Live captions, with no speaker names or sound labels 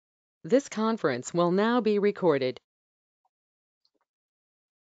This conference will now be recorded.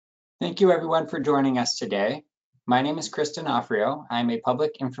 Thank you everyone for joining us today. My name is Chris D'Onofrio. I'm a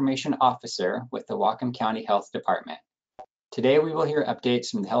Public Information Officer with the Whatcom County Health Department. Today we will hear updates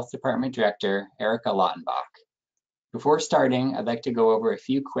from the Health Department Director, Erica Lautenbach. Before starting, I'd like to go over a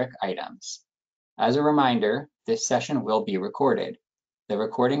few quick items. As a reminder, this session will be recorded. The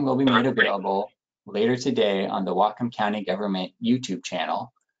recording will be made available later today on the Whatcom County Government YouTube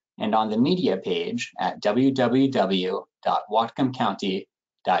channel and on the media page at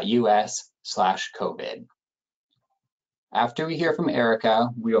www.whatcomcounty.us/COVID. After we hear from Erica,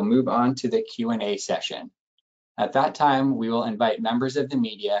 we will move on to the Q&A session. At that time, we will invite members of the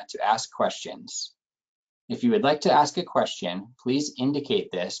media to ask questions. If you would like to ask a question, please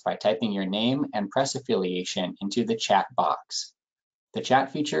indicate this by typing your name and press affiliation into the chat box. The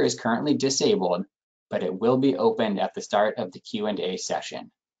chat feature is currently disabled, but it will be opened at the start of the Q&A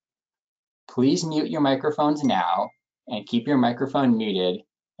session. Please mute your microphones now and keep your microphone muted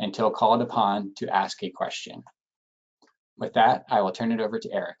until called upon to ask a question. With that, I will turn it over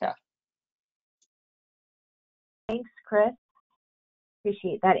to Erica. Thanks, Chris.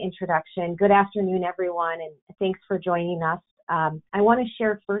 Appreciate that introduction. Good afternoon, everyone, and thanks for joining us. I want to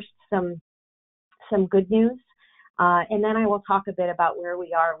share first some good news, and then I will talk a bit about where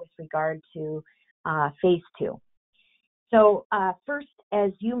we are with regard to phase 2. So first,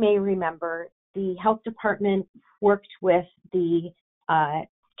 as you may remember, the Health Department worked with the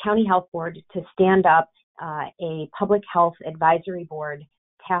County Health Board to stand up a Public Health Advisory Board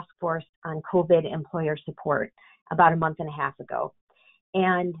task force on COVID employer support about a month and a half ago.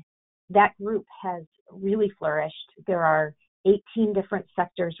 And that group has really flourished. There are 18 different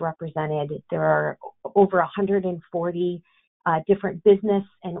sectors represented. There are over 140 different business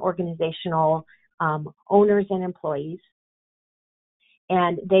and organizational owners and employees.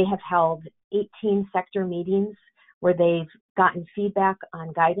 And they have held 18 sector meetings where they've gotten feedback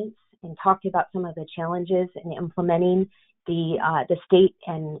on guidance and talked about some of the challenges in implementing the state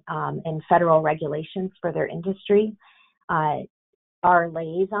and federal regulations for their industry. Our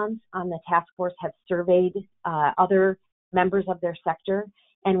liaisons on the task force have surveyed other members of their sector,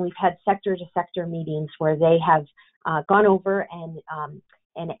 and we've had sector-to-sector meetings where they have gone over and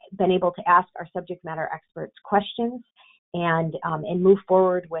been able to ask our subject matter experts questions and move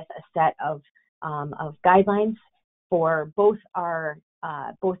forward with a set of guidelines for both our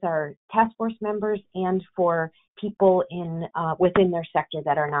task force members and for people within their sector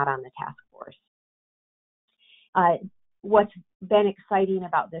that are not on the task force. What's been exciting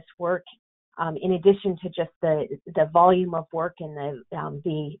about this work, in addition to just the volume of work and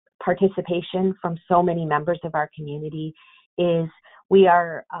the participation from so many members of our community, is we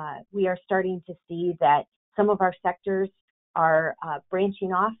are starting to see that some of our sectors are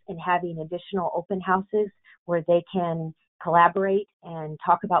branching off and having additional open houses where they can collaborate and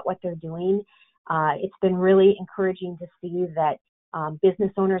talk about what they're doing. It's been really encouraging to see that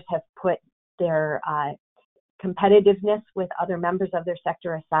business owners have put their competitiveness with other members of their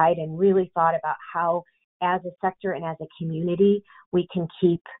sector aside and really thought about how, as a sector and as a community, we can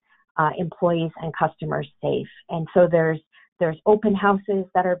keep employees and customers safe. And so there's open houses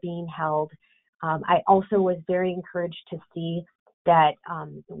that are being held. I also was very encouraged to see that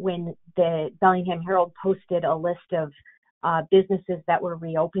when the Bellingham Herald posted a list of businesses that were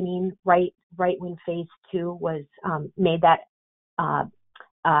reopening right when phase 2 was made that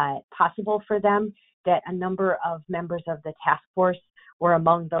possible for them, that a number of members of the task force were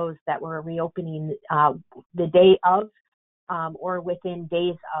among those that were reopening the day of or within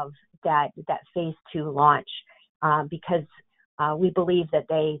days of that phase 2 launch, because we believe that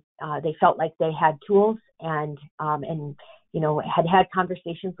they felt like they had tools and had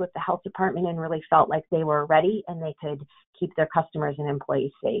conversations with the health department and really felt like they were ready and they could keep their customers and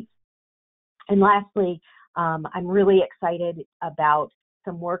employees safe. And lastly, I'm really excited about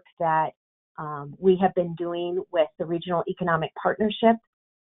some work that we have been doing with the Regional Economic Partnership,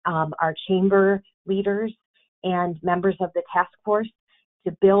 our chamber leaders and members of the task force,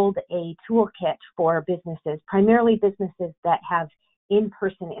 to build a toolkit for businesses, primarily businesses that have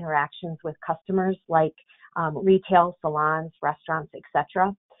in-person interactions with customers like retail, salons, restaurants,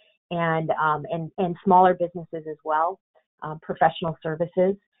 etc., and smaller businesses as well, professional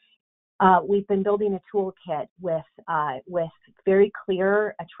services. We've been building a toolkit with very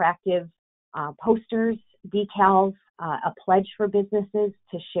clear, attractive posters, decals, a pledge for businesses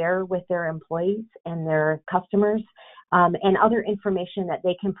to share with their employees and their customers, and other information that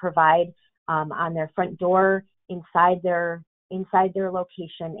they can provide on their front door, inside their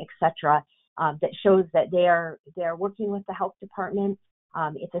location, etc., that shows that they are working with the health department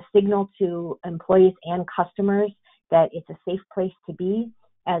It's a signal to employees and customers that it's a safe place to be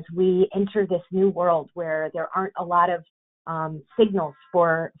as we enter this new world where there aren't a lot of signals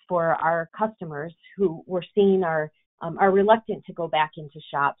for our customers who we're seeing are reluctant to go back into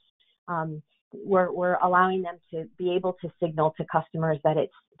shops. We're allowing them to be able to signal to customers that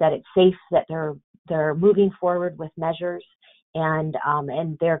it's safe, that they're moving forward with measures, and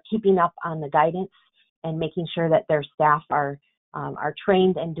they're keeping up on the guidance and making sure that their staff are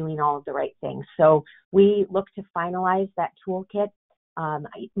trained and doing all of the right things. So we look to finalize that toolkit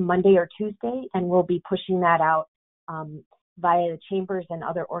Monday or Tuesday, and we'll be pushing that out via the chambers and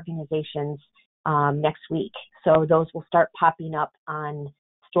other organizations next week. So those will start popping up on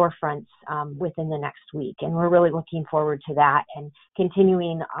storefronts within the next week. And we're really looking forward to that and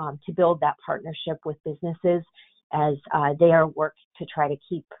continuing to build that partnership with businesses as they are work to try to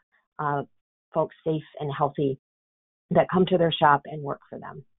keep folks safe and healthy that come to their shop and work for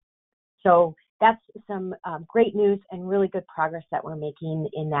them. So that's some great news and really good progress that we're making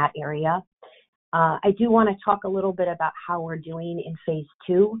in that area. I do want to talk a little bit about how we're doing in phase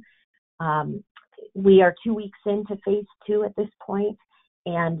 2. We are 2 weeks into phase 2 at this point,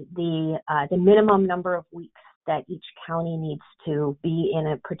 and the minimum number of weeks that each county needs to be in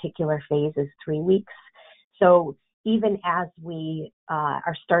a particular phase is 3 weeks. So even as we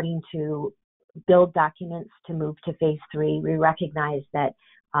are starting to build documents to move to phase 3, we recognize that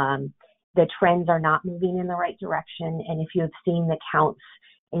the trends are not moving in the right direction. And if you have seen the counts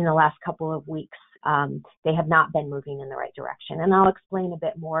in the last couple of weeks, they have not been moving in the right direction. And I'll explain a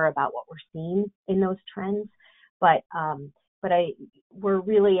bit more about what we're seeing in those trends. But we're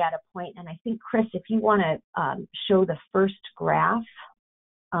really at a point, and I think, Chris, if you want to show the first graph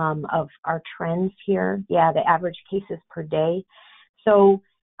of our trends here, yeah, the average cases per day. So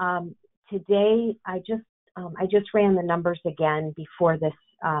today, I just ran the numbers again before this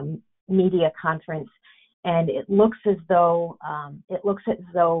media conference, and it looks as though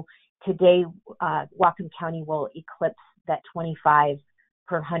today Whatcom County will eclipse that 25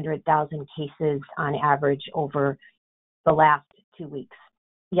 per 100,000 cases on average over the last 2 weeks.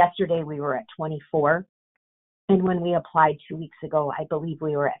 Yesterday we were at 24, and when we applied 2 weeks ago, I believe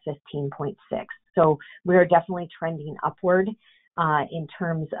we were at 15.6. So we're definitely trending upward in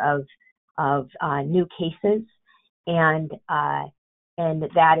terms of new cases, and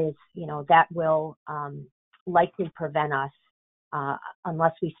that is, that will likely prevent us,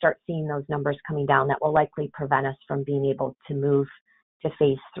 unless we start seeing those numbers coming down, that will likely prevent us from being able to move to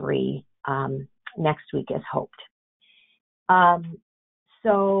phase 3 next week as hoped.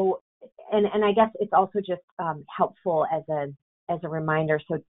 So, and I guess it's also just helpful as a reminder.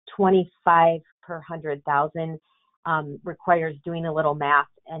 So 25 per 100,000 requires doing a little math,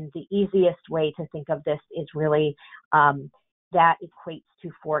 and the easiest way to think of this is really that equates to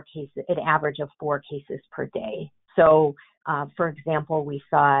 4 cases, an average of 4 cases per day. So, for example, we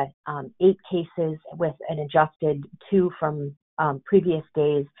saw 8 cases with an adjusted 2 from previous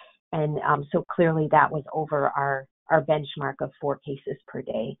days, and so clearly that was over our benchmark of 4 cases per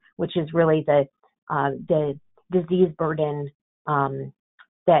day, which is really the disease burden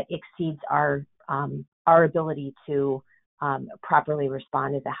that exceeds our ability to properly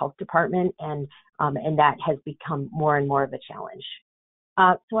respond as a health department, and that has become more and more of a challenge.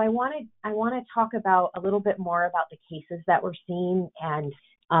 So I want to talk about a little bit more about the cases that we're seeing and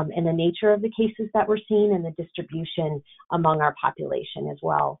the nature of the cases that we're seeing and the distribution among our population as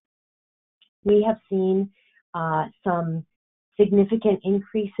well. We have seen some significant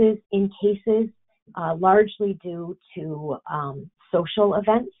increases in cases, largely due to social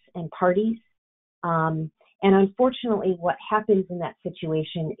events and parties. And unfortunately, what happens in that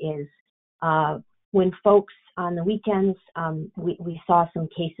situation is when folks on the weekends, we saw some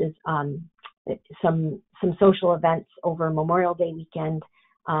cases, some social events over Memorial Day weekend.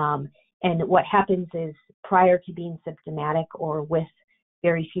 And what happens is, prior to being symptomatic or with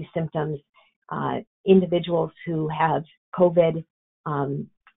very few symptoms, individuals who have COVID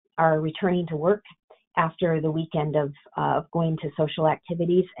are returning to work after the weekend of going to social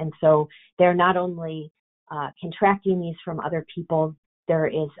activities. And so they're not only contracting these from other people, there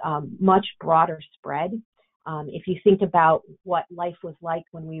is much broader spread. If you think about what life was like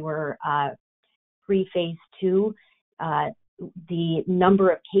when we were pre-phase 2, the number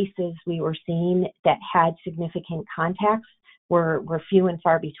of cases we were seeing that had significant contacts were few and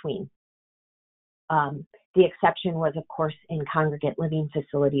far between. The exception was, of course, in congregate living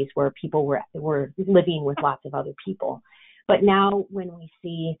facilities where people were living with lots of other people. But now, when we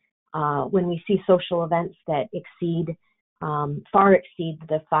see social events that far exceed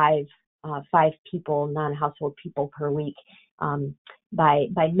the five people, non-household people per week, by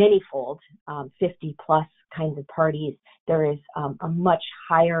manyfold, 50 plus kinds of parties. There is a much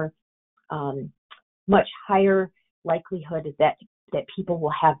higher likelihood that people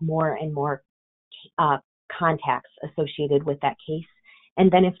will have more and more contacts associated with that case. And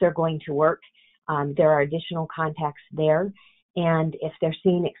then if they're going to work, there are additional contacts there. And if they're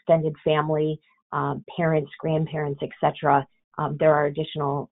seeing extended family, parents, grandparents, etc., there are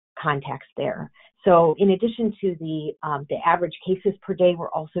additional contacts there. So in addition to the average cases per day, we're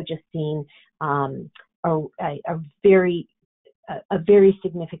also just seeing a very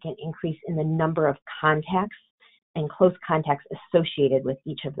significant increase in the number of contacts and close contacts associated with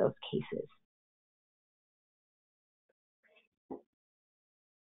each of those cases.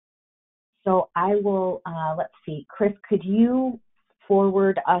 So I will, let's see, Chris, could you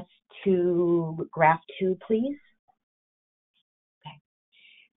forward us to graph 2, please? Okay.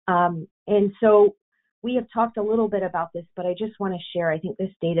 And so we have talked a little bit about this, but I just want to share, I think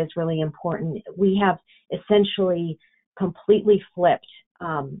this data is really important. We have essentially completely flipped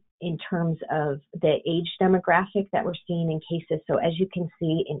in terms of the age demographic that we're seeing in cases. So as you can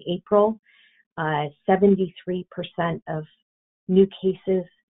see, in April, 73% of new cases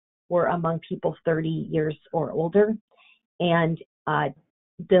were among people 30 years or older. And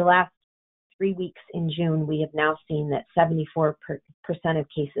the last 3 weeks in June, we have now seen that 74% of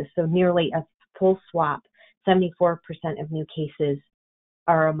cases, so nearly a full swap, 74% of new cases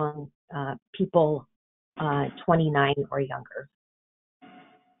are among people 29 or younger.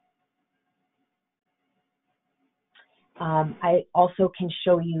 I also can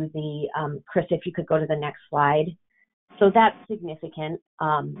show you the, Chris, if you could go to the next slide. So that's significant,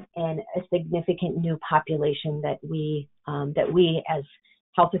 and a significant new population that we as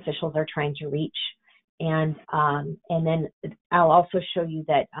health officials are trying to reach. And then I'll also show you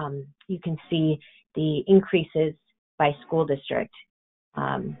that you can see the increases by school district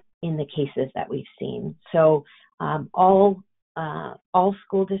in the cases that we've seen. So all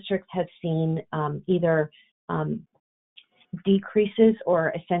school districts have seen either decreases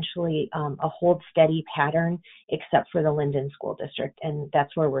or essentially a hold steady pattern, except for the Linden School District. And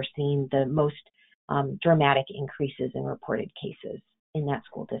that's where we're seeing the most dramatic increases in reported cases in that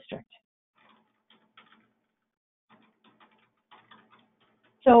school district.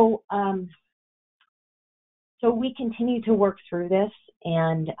 So, so we continue to work through this,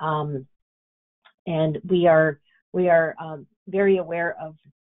 and we are very aware of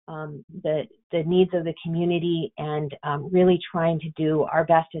the needs of the community, and really trying to do our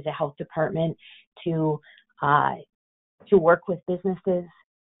best as a health department to work with businesses,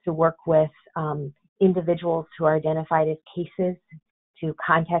 to work with individuals who are identified as cases, to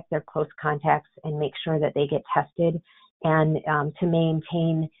contact their close contacts and make sure that they get tested, and to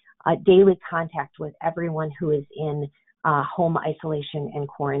maintain daily contact with everyone who is in home isolation and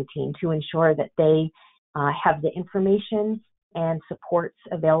quarantine, to ensure that they have the information and supports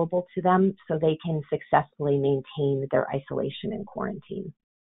available to them so they can successfully maintain their isolation and quarantine.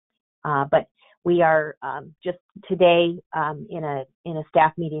 But we are just today in a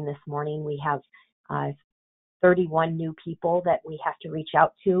staff meeting this morning, we have 31 new people that we have to reach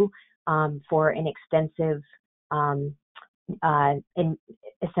out to for an extensive,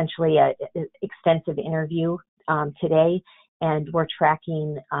 essentially a extensive interview today, and we're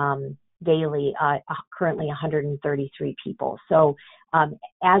tracking daily, currently 133 people. So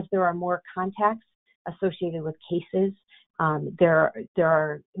as there are more contacts associated with cases, there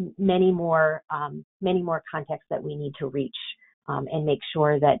are many more contacts that we need to reach and make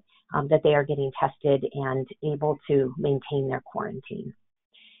sure that that they are getting tested and able to maintain their quarantine.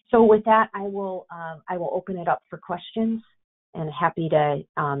 So with that, I will open it up for questions, and happy to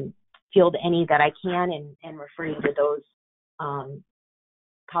field any that I can, and refer you to those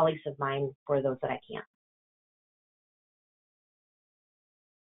colleagues of mine for those that I can't.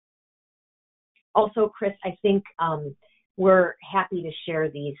 Also, Chris, I think we're happy to share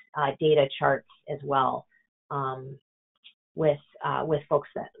these data charts as well with folks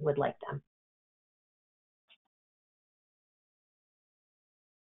that would like them.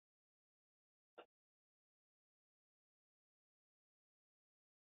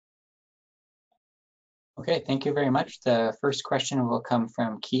 Okay, thank you very much. The first question will come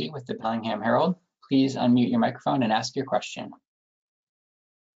from Key with the Bellingham Herald. Please unmute your microphone and ask your question.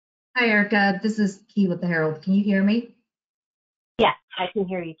 Hi, Erica. This is Key with the Herald. Can you hear me? Yes, I can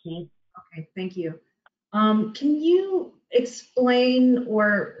hear you, Key. Okay, thank you. Can you explain,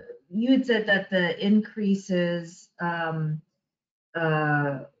 or you had said that the increases when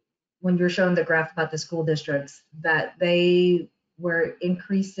you were showing the graph about the school districts, that they were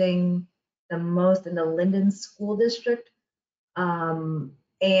increasing the most in the Linden School District.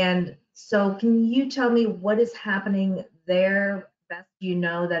 And so can you tell me what is happening there, best you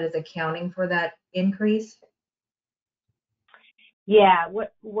know, that is accounting for that increase? Yeah,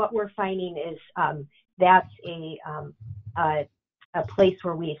 what we're finding is that's a place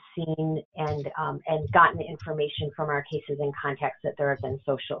where we've seen and gotten information from our cases and contacts that there have been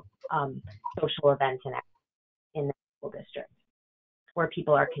social events in the school district where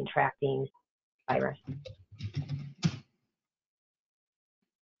people are contracting virus.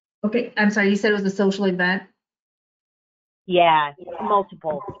 Okay, I'm sorry, you said it was a social event? Yeah,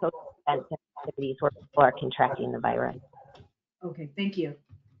 multiple social events and activities where people are contracting the virus. Okay, thank you.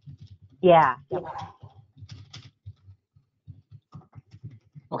 Yeah.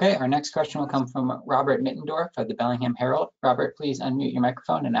 Okay, our next question will come from Robert Mittendorf of the Bellingham Herald. Robert, please unmute your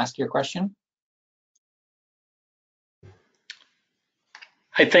microphone and ask your question.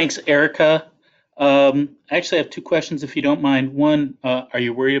 Hi, thanks, Erica. I actually have two questions, if you don't mind. One, are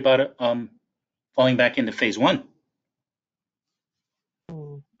you worried about it falling back into phase one?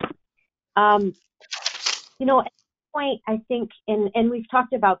 You know, at this point, I think, and we've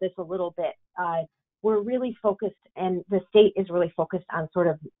talked about this a little bit, we're really focused, and the state is really focused on sort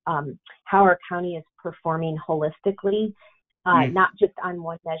of how our county is performing holistically, not just on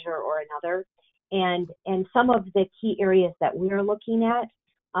one measure or another. And some of the key areas that we're looking at,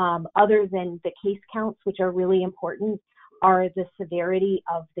 other than the case counts, which are really important, are the severity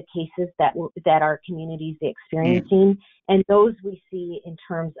of the cases that our community is experiencing. And those we see in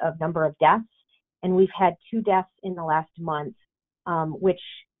terms of number of deaths. And we've had 2 deaths in the last month, which,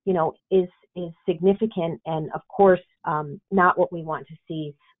 you know, is significant and of course not what we want to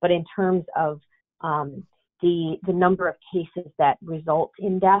see. But in terms of the number of cases that result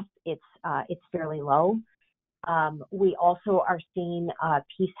in death, it's fairly low. We also are seeing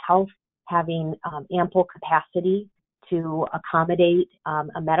Peace Health having ample capacity to accommodate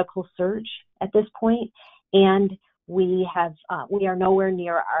a medical surge at this point, and we are nowhere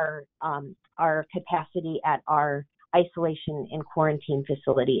near our capacity at our isolation and quarantine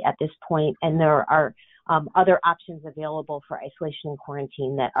facility at this point, and there are other options available for isolation and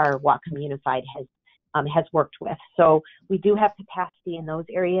quarantine that our Whatcom Unified has worked with. So we do have capacity in those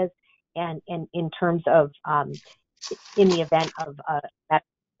areas, and in terms of in the event of a medical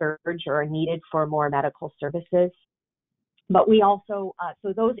surge or needed for more medical services. But we also,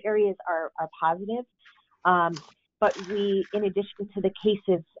 so those areas are positive. But we, in addition to the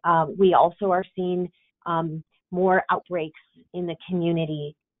cases, we also are seeing more outbreaks in the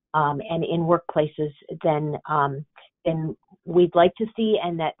community and in workplaces than we'd like to see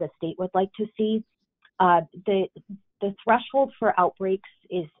and that the state would like to see. The threshold for outbreaks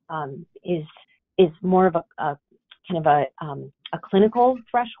is more of a kind of a clinical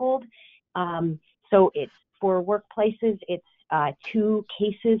threshold. So it's for workplaces, it's 2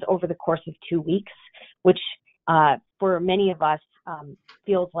 cases over the course of 2 weeks, which for many of us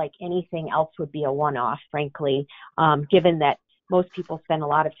feels like anything else would be a one-off, frankly, given that most people spend a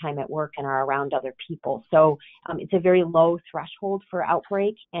lot of time at work and are around other people. So it's a very low threshold for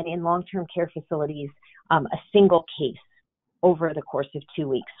outbreak, and in long-term care facilities, a single case over the course of 2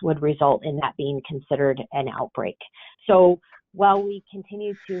 weeks would result in that being considered an outbreak. So while we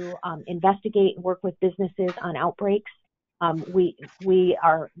continue to investigate and work with businesses on outbreaks, we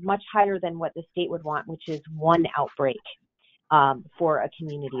are much higher than what the state would want, which is 1 outbreak for a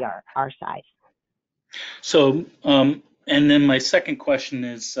community our size. So, and then my second question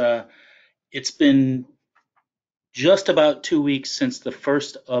is, it's been just about 2 weeks since the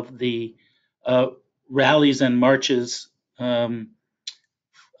first of the rallies and marches in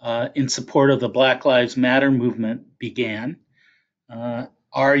support of the Black Lives Matter movement began.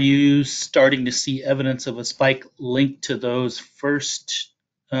 Are you starting to see evidence of a spike linked to those first?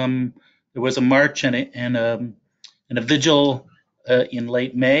 There was a march and a vigil in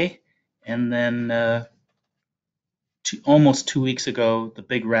late May, and then almost 2 weeks ago, the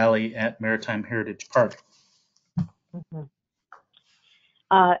big rally at Maritime Heritage Park. Mm-hmm.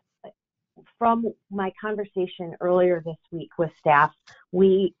 From my conversation earlier this week with staff,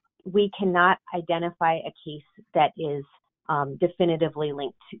 we cannot identify a case that is definitively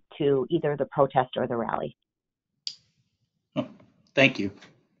linked to either the protest or the rally. Oh, thank you.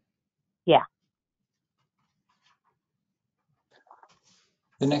 Yeah.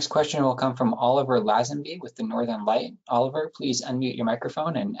 The next question will come from Oliver Lazenby with the Northern Light. Oliver, please unmute your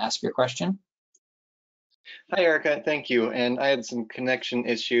microphone and ask your question. Hi, Erica. Thank you. And I had some connection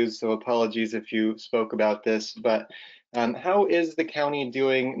issues, so apologies if you spoke about this, but how is the county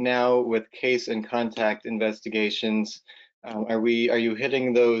doing now with case and contact investigations? Are you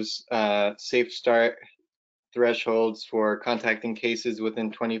hitting those safe start thresholds for contacting cases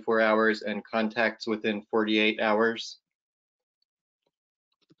within 24 hours and contacts within 48 hours?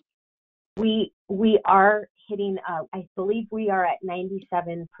 We are hitting, I believe we are at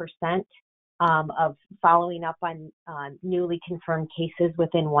 97% of following up on newly confirmed cases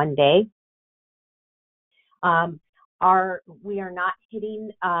within 1 day. We are not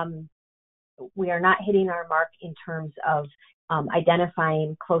hitting our mark in terms of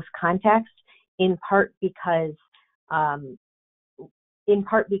identifying close contacts, in part because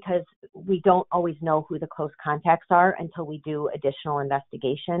we don't always know who the close contacts are until we do additional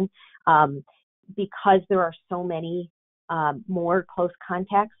investigation. Because there are so many more close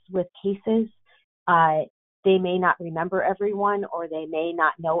contacts with cases, they may not remember everyone, or they may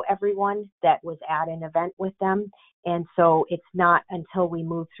not know everyone that was at an event with them. And so it's not until we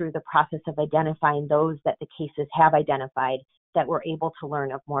move through the process of identifying those that the cases have identified that we're able to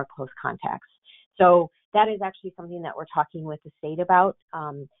learn of more close contacts. So that is actually something that we're talking with the state about,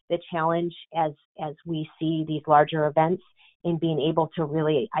 the challenge as we see these larger events in being able to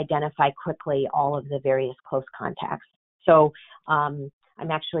really identify quickly all of the various close contacts. So I'm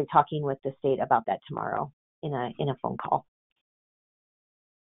actually talking with the state about that tomorrow in a phone call.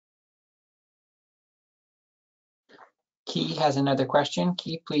 Key has another question.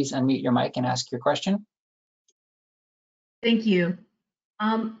 Key, please unmute your mic and ask your question. Thank you.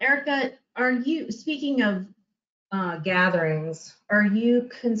 Erica, are you, speaking of gatherings, are you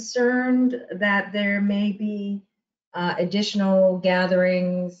concerned that there may be additional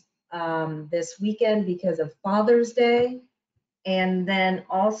gatherings this weekend because of Father's Day? And then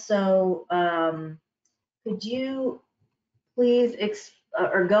also, could you please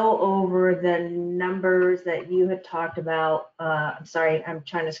go over the numbers that you had talked about? I'm sorry, I'm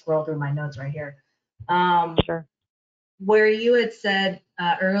trying to scroll through my notes right here. Sure. Where you had said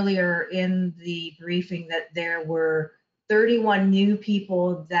earlier in the briefing that there were 31 new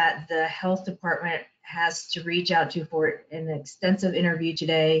people that the health department has to reach out to for an extensive interview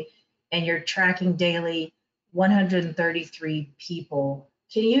today, and you're tracking daily 133 people.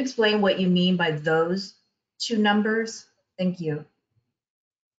 Can you explain what you mean by those two numbers? Thank you.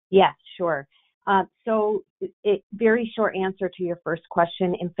 Yes, sure. So very short answer to your first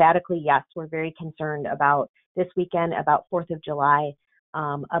question, emphatically, yes, we're very concerned about this weekend, about 4th of July,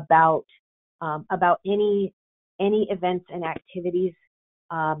 about any events and activities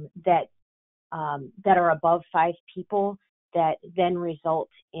that are above 5 people that then result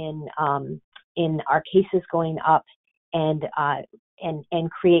in our cases going up and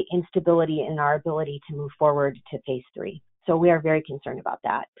create instability in our ability to move forward to phase 3. So we are very concerned about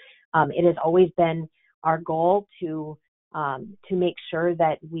that. It has always been our goal to make sure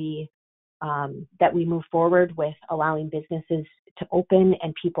that we move forward with allowing businesses to open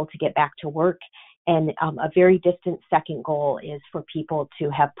and people to get back to work. And a very distant second goal is for people to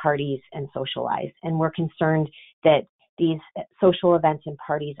have parties and socialize. And we're concerned that these social events and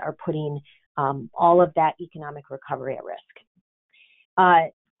parties are putting all of that economic recovery at risk.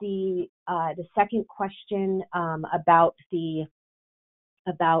 The second question about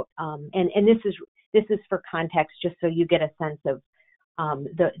and this is for context, just so you get a sense of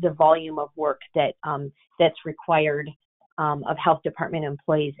the volume of work that's required of health department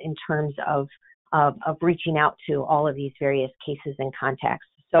employees in terms of reaching out to all of these various cases and contacts.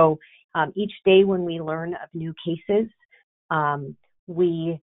 So each day when we learn of new cases,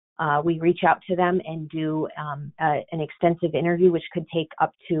 we reach out to them and do an extensive interview, which could take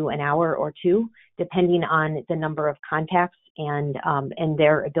up to an hour or two, depending on the number of contacts and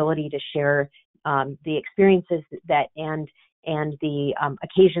their ability to share the experiences that and the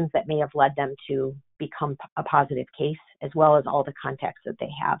occasions that may have led them to become a positive case, as well as all the contacts that they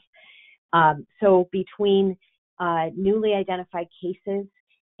have. So between newly identified cases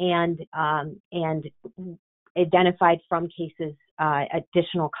and identified from cases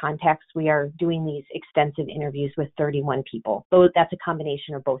additional contacts, we are doing these extensive interviews with 31 people. So that's a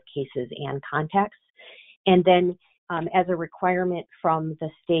combination of both cases and contacts. And then as a requirement from the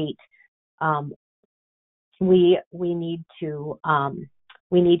state, we need to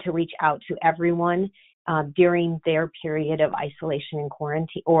reach out to everyone during their period of isolation and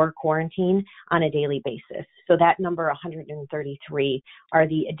quarantine on a daily basis. So that number 133 are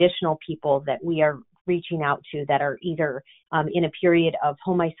the additional people that we are reaching out to that are either in a period of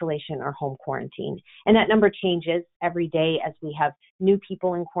home isolation or home quarantine. And that number changes every day as we have new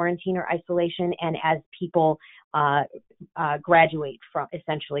people in quarantine or isolation, and as people graduate from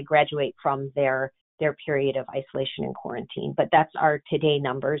their period of isolation and quarantine. But that's our today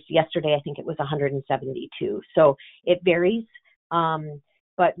numbers. Yesterday, I think it was 172. So it varies.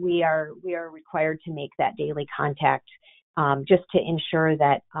 but we are required to make that daily contact just to ensure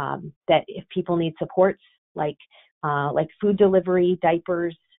that that if people need supports like food delivery,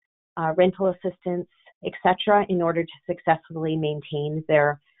 diapers, rental assistance, etc., in order to successfully maintain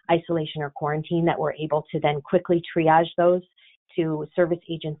their isolation or quarantine, that we're able to then quickly triage those to service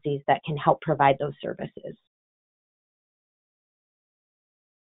agencies that can help provide those services.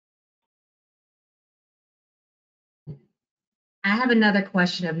 I have another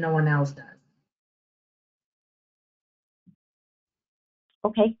question if no one else does.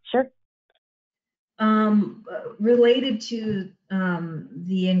 Okay, sure. Related to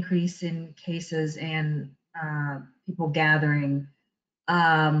the increase in cases and people gathering,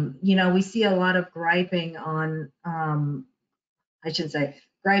 we see a lot of griping on, I should say,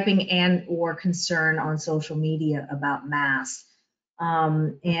 griping and or concern on social media about masks.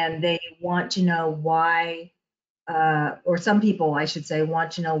 And they want to know why, or some people, I should say,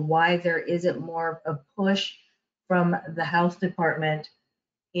 want to know why there isn't more of a push from the health department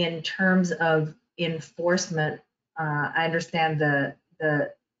in terms of enforcement. I understand the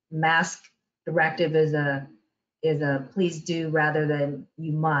mask directive is a please do rather than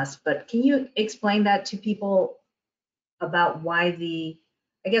you must, but can you explain that to people about why the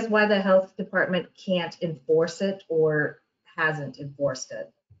health department can't enforce it or hasn't enforced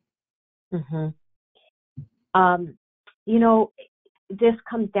it? Mm-hmm. This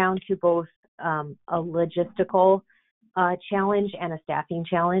comes down to both a logistical challenge and a staffing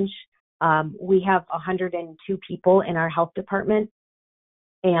challenge. We have 102 people in our health department,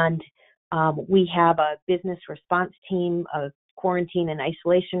 and we have a business response team, a quarantine and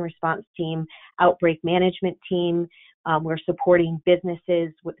isolation response team, outbreak management team. We're supporting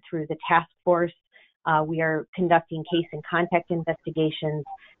businesses through the task force. We are conducting case and contact investigations.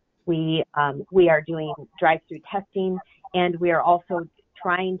 We are doing drive-through testing, and we are also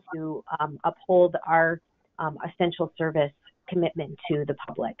trying to uphold our essential service commitment to the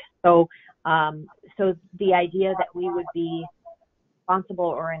public. So the idea that we would be responsible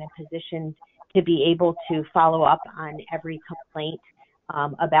or in a position to be able to follow up on every complaint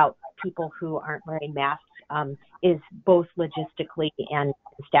about people who aren't wearing masks is both logistically and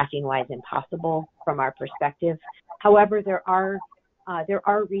staffing-wise impossible from our perspective. However, there are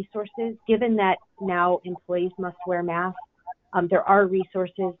resources, given that now employees must wear masks. There are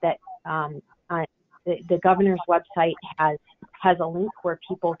resources that the governor's website has a link where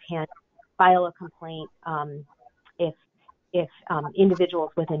people can file a complaint if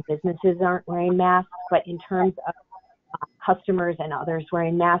individuals within businesses aren't wearing masks. But in terms of customers and others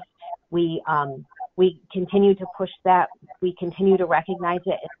wearing masks, we continue to push that. We continue to recognize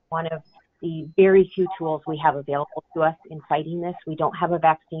it as one of the very few tools we have available to us in fighting this. We don't have a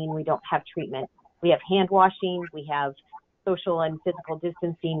vaccine. We don't have treatment. We have hand washing. We have social and physical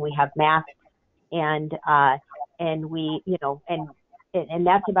distancing. We have masks, and we, and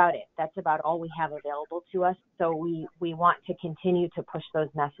that's about it. That's about all we have available to us. So we want to continue to push those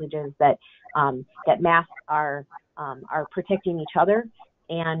messages that that masks are protecting each other,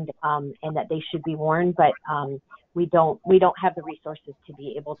 and that they should be worn, but we don't have the resources to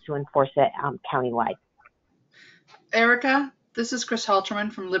be able to enforce it countywide. Erica, this is Chris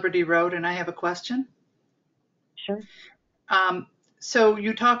Halterman from Liberty Road, and I have a question. Sure. So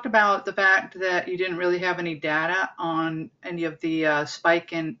you talked about the fact that you didn't really have any data on any of the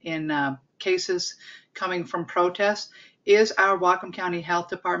spike in cases coming from protests. Is our Whatcom County Health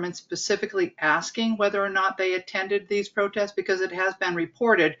Department specifically asking whether or not they attended these protests? Because it has been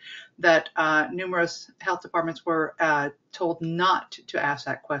reported that numerous health departments were told not to ask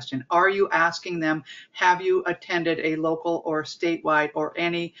that question. Are you asking them, have you attended a local or statewide or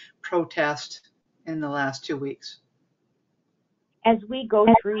any protest in the last 2 weeks? As we go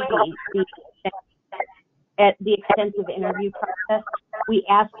through the extensive interview process, we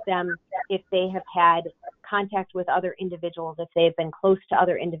ask them if they have had contact with other individuals, if they have been close to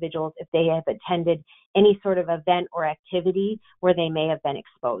other individuals, if they have attended any sort of event or activity where they may have been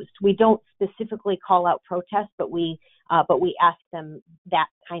exposed. We don't specifically call out protests, but we ask them that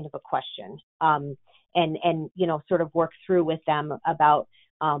kind of a question, and sort of work through with them about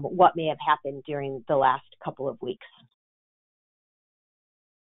what may have happened during the last couple of weeks.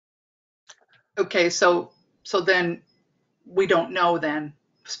 Okay, so then we don't know then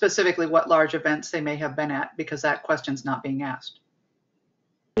specifically what large events they may have been at, because that question's not being asked.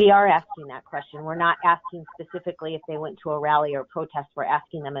 We are asking that question. We're not asking specifically if they went to a rally or protest. We're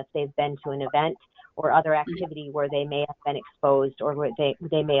asking them if they've been to an event or other activity where they may have been exposed or where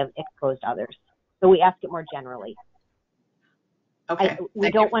they may have exposed others. So we ask it more generally. Okay.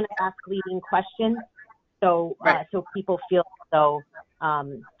 We don't want to ask leading questions, so right. So people feel so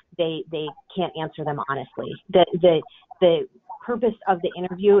they can't answer them honestly. The purpose of the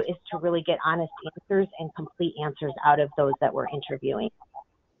interview is to really get honest answers and complete answers out of those that we're interviewing.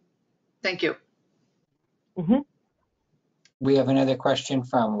 Thank you. Mm-hmm. We have another question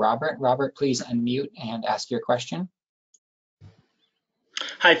from Robert. Robert, please unmute and ask your question.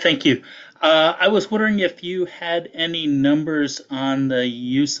 Hi, thank you. I was wondering if you had any numbers on the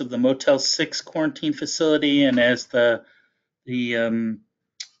use of the Motel 6 quarantine facility and as the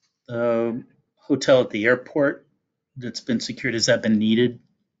hotel at the airport that's been secured. Has that been needed?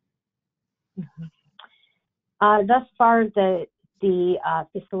 Mm-hmm. Thus far, the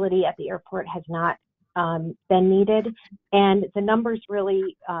facility at the airport has not been needed, and the numbers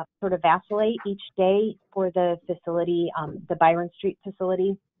really sort of vacillate each day for the facility, the Byron Street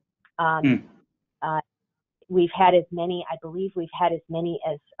facility. We've had as many, I believe we've had as many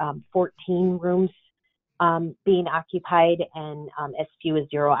as 14 rooms being occupied, and as few as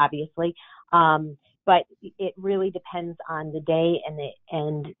 0, obviously. But it really depends on the day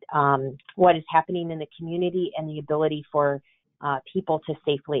and what is happening in the community and the ability for people to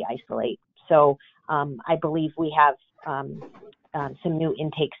safely isolate. So I believe we have some new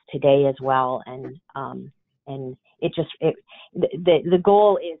intakes today as well, and the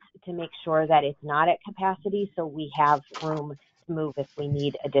goal is to make sure that it's not at capacity, so we have room to move if we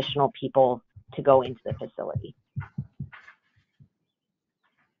need additional people to go into the facility.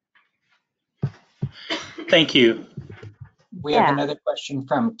 Thank you. We have another question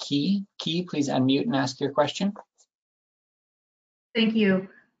from Key. Key, please unmute and ask your question. Thank you.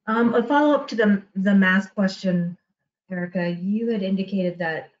 A follow-up to the mask question, Erica. You had indicated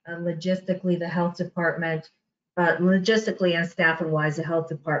that logistically the health department, logistically and staffing-wise, the health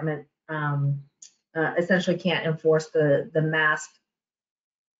department essentially can't enforce the mask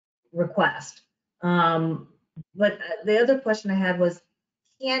request. But the other question I had was,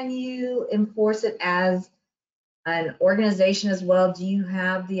 can you enforce it as an organization as well? Do you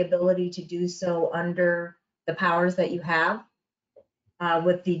have the ability to do so under the powers that you have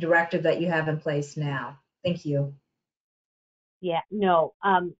with the directive that you have in place now? Thank you. Yeah, no,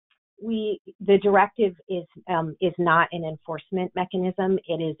 the directive is not an enforcement mechanism.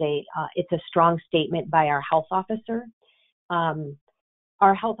 It is it's a strong statement by our health officer.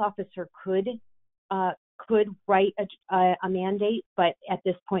 Our health officer could write a mandate, but at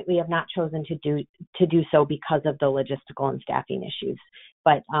this point we have not chosen to do so because of the logistical and staffing issues.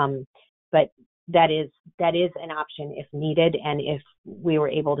 But that is an option if needed, and if we were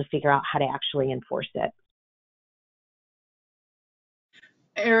able to figure out how to actually enforce it.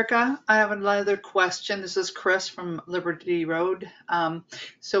 Erica, I have another question. This is Chris from Liberty Road.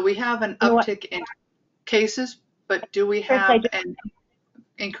 So we have an uptick in cases, but do we have an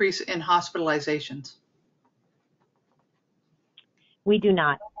increase in hospitalizations? We do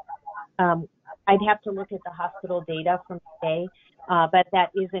not. I'd have to look at the hospital data from today, but that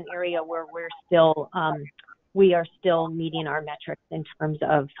is an area where we are still meeting our metrics in terms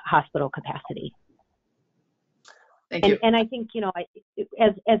of hospital capacity. Thank you. And I think,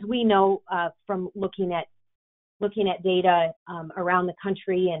 as we know from looking at data around the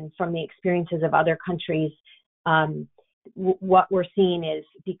country and from the experiences of other countries, what we're seeing is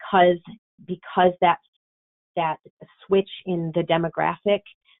because that switch in the demographic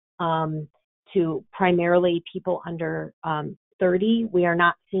to primarily people under 30, we are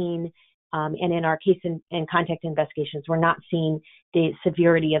not seeing, and in our case and contact investigations, we're not seeing the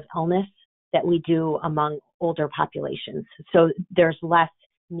severity of illness that we do among older populations. So there's less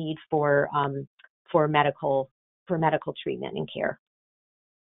need for medical treatment and care.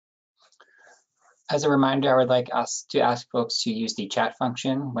 As a reminder, I would like us to ask folks to use the chat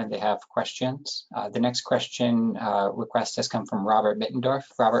function when they have questions. The next question request has come from Robert Mittendorf.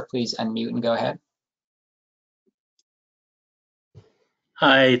 Robert, please unmute and go ahead.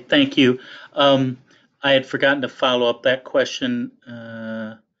 Hi, thank you. I had forgotten to follow up that question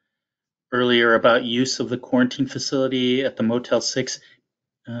earlier about use of the quarantine facility at the Motel 6.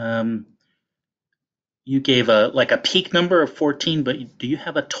 You gave a peak number of 14, but do you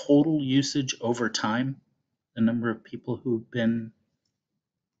have a total usage over time? The number of people who've been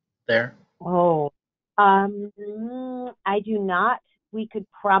there? Oh, I do not. We could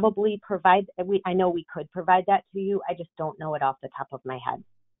probably provide. I know we could provide that to you. I just don't know it off the top of my head.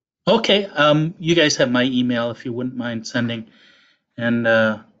 Okay. You guys have my email if you wouldn't mind sending. And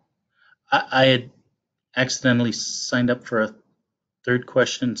I had accidentally signed up for a third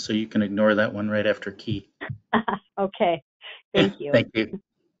question, so you can ignore that one right after Key. Okay. Thank you. Thank you.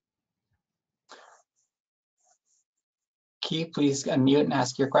 Key, please unmute and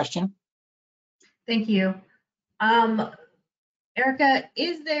ask your question. Thank you. Erica,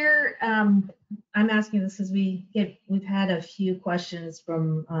 is there, I'm asking this because we've had a few questions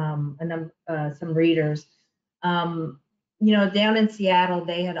from some readers. Down in Seattle,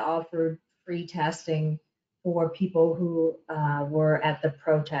 they had offered free testing for people who were at the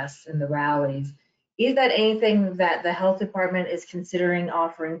protests and the rallies. Is that anything that the health department is considering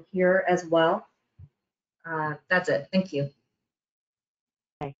offering here as well? That's it. Thank you.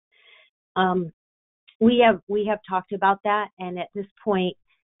 Okay. We have talked about that, and at this point,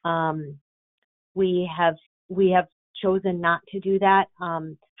 we have chosen not to do that.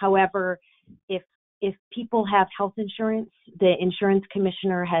 However, if people have health insurance, the insurance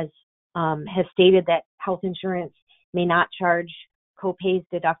commissioner has stated that health insurance may not charge copays,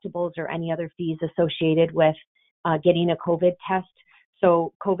 deductibles, or any other fees associated with getting a COVID test.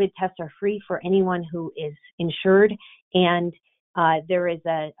 So COVID tests are free for anyone who is insured, and there is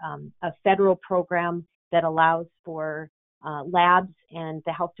a federal program that allows for labs and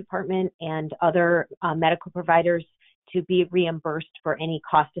the health department and other medical providers to be reimbursed for any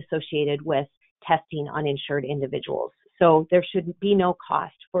cost associated with testing uninsured individuals. So there should be no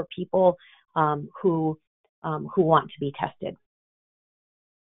cost for people who want to be tested.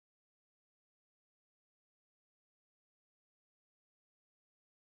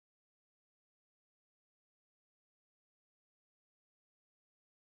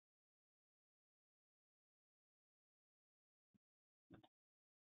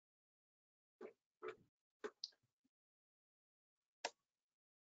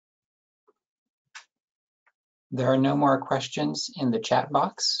 There are no more questions in the chat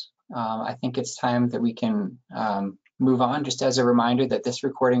box. I think it's time that we can move on. Just as a reminder that this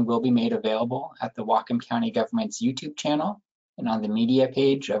recording will be made available at the Whatcom County Government's YouTube channel and on the media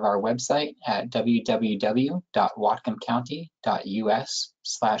page of our website at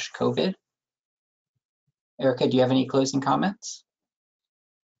www.whatcomcounty.us/COVID. Erica, do you have any closing comments?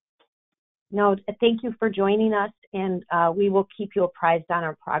 No, thank you for joining us, and we will keep you apprised on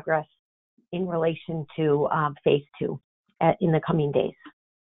our progress in relation to phase 2 in the coming days.